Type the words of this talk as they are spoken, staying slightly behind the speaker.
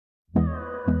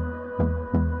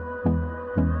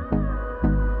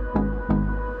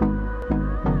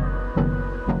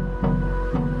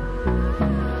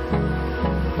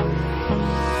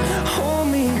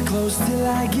close till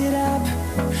I get up.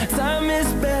 Time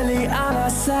is barely on our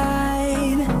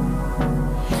side.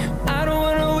 I don't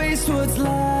wanna waste what's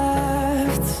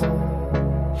left.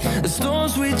 The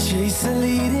storms we chase are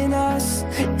leading us,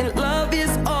 and love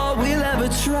is all we'll ever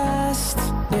trust.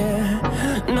 Yeah,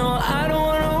 no, I don't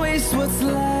wanna waste what's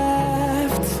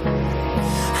left.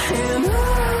 And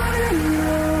on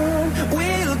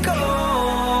we'll go,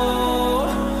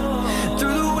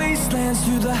 through the wastelands,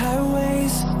 through the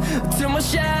highways, till my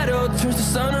shadow turns to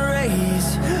sun rays.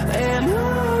 And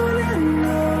on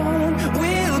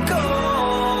we'll go,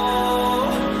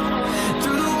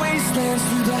 through the wastelands,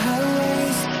 through the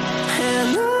highways,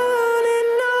 and on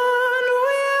we'll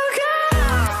go.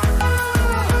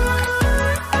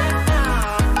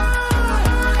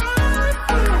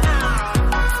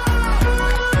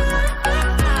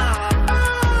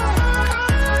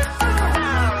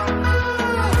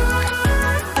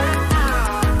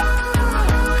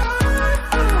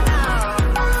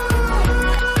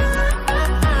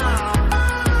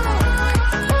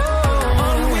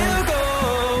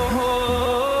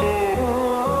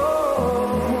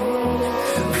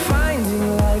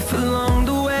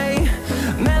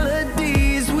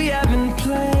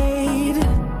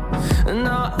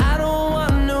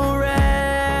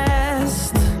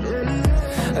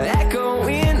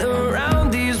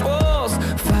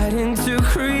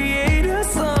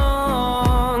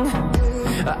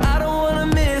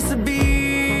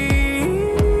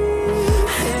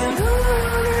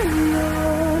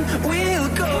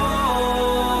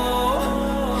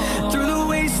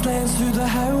 Through the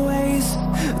highways,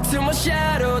 till my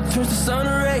shadow turns to sun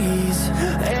rays.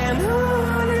 And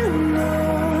on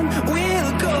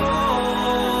we'll go,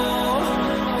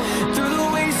 through the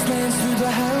wastelands, through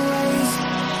the highways,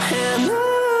 and on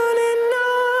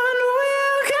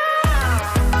we'll go.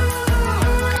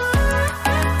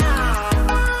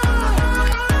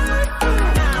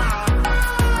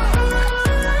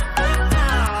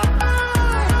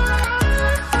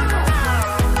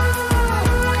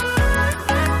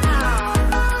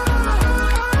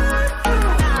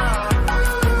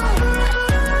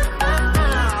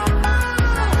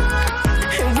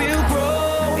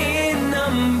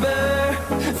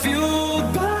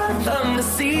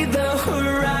 See the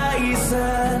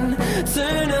horizon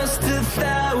turn us to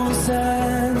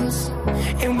thousands,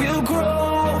 and we'll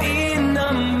grow in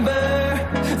number,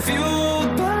 fueled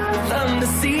by them. To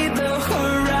see the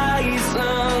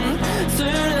horizon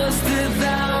turn us to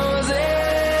thousands,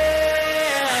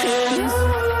 and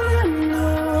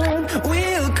on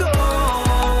we'll go,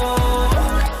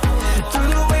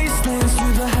 through the wastelands,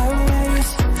 through the highways,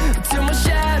 till my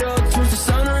shadow turns to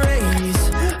sun rays.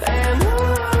 And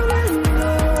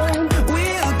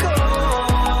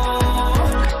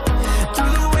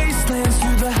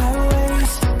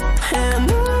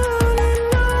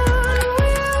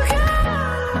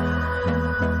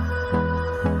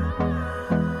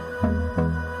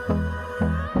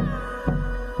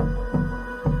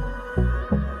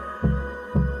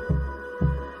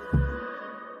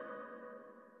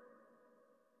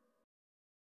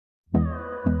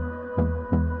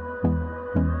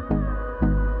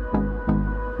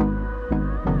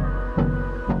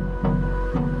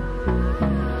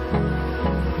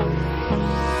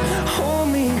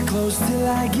close till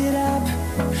I get up.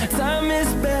 Time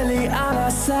is barely on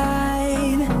our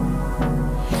side.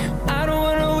 I don't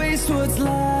wanna waste what's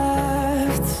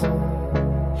left.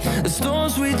 The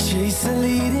storms we chase are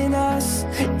leading us,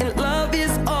 and love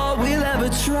is all we'll ever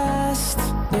trust.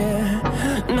 Yeah,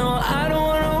 no, I don't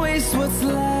wanna waste what's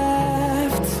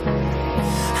left.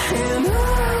 And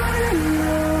on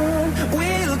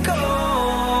we'll go,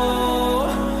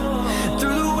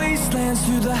 through the wastelands,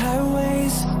 through the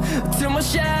highways, till my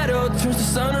shadow turns to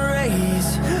sun rays.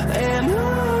 And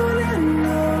on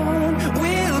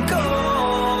we'll go,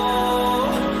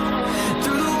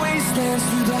 through the wastelands,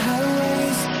 through the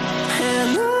highways,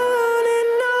 and on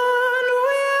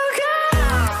we'll go.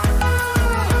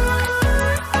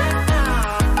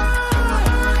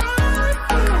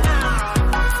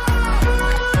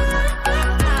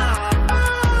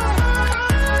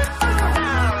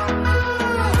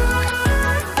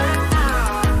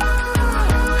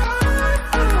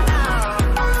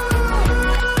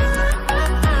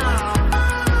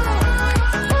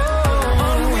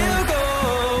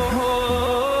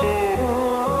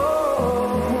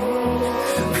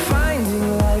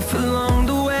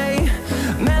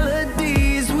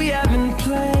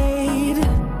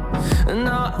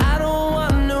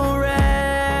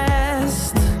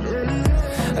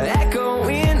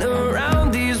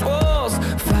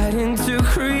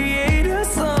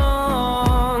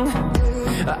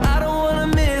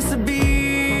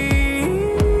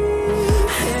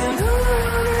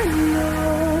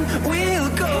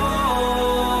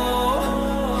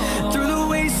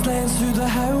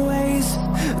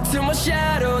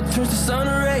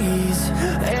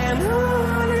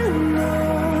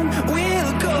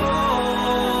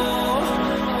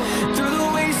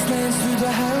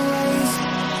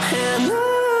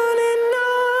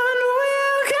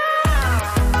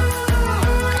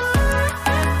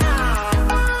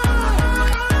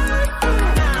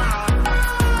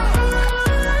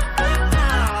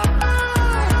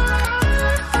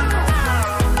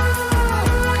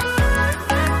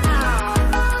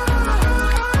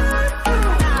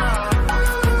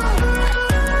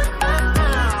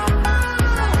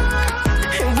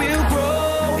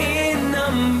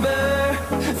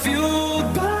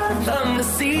 to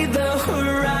see the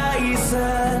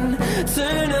horizon,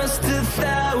 turn us to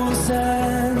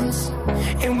thousands,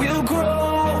 and we'll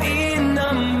grow in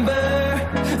number,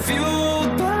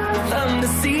 fueled by them to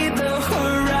see the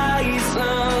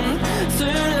horizon,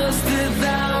 turn us to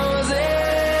thousands,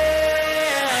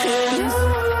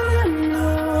 and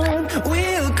on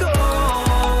we'll go,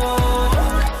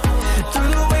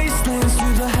 through the wastelands,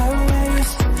 through the highways,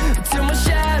 till my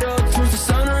shadow turns to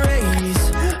sun rays,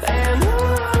 and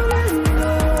on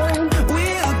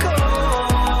we'll go,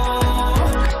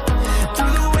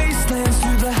 through the wastelands,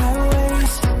 through the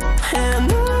highways,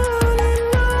 and on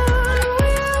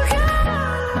we'll go.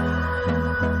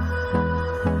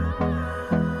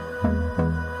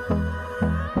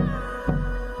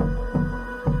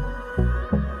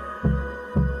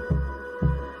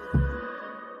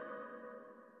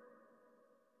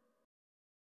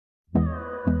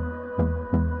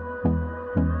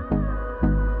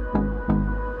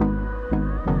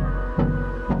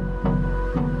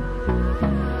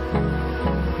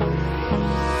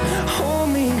 Hold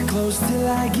me close till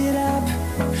I get up.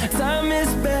 Time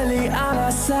is barely on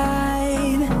our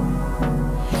side.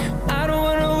 I don't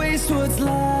wanna waste what's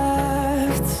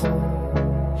left.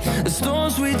 The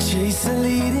storms we chase are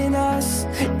leading us,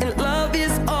 and love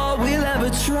is all we'll ever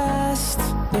trust.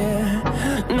 Yeah,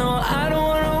 no, I don't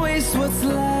wanna waste what's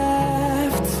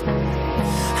left.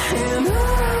 And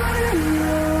on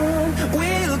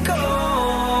we'll go,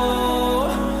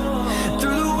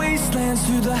 through the wastelands,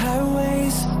 through the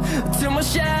highways, till my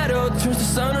shadow turns to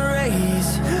sun rays,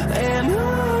 and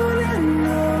on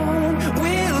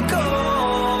we'll go,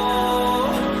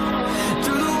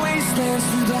 through the wastelands,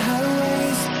 through the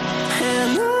highways,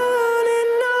 and on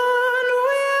we'll go.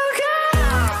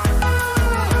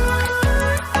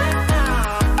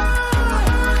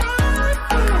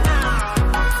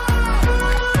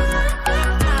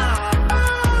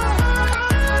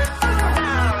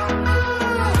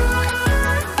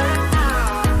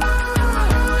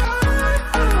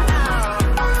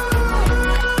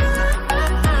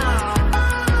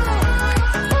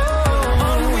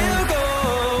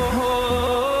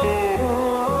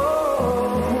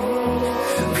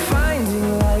 Finding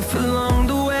life along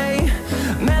the way,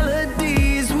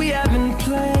 melodies we haven't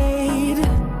played.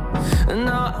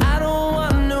 No, I don't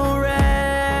want no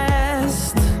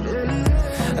rest.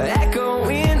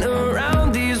 Echoing around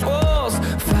these walls,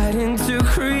 fighting to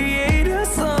create a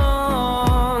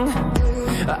song.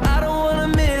 I don't wanna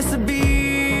miss a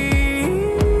beat.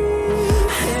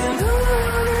 And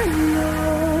on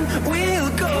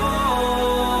we'll go,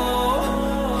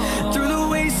 through the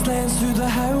wastelands, through the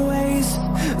highways,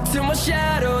 till my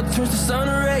shadow turns to sun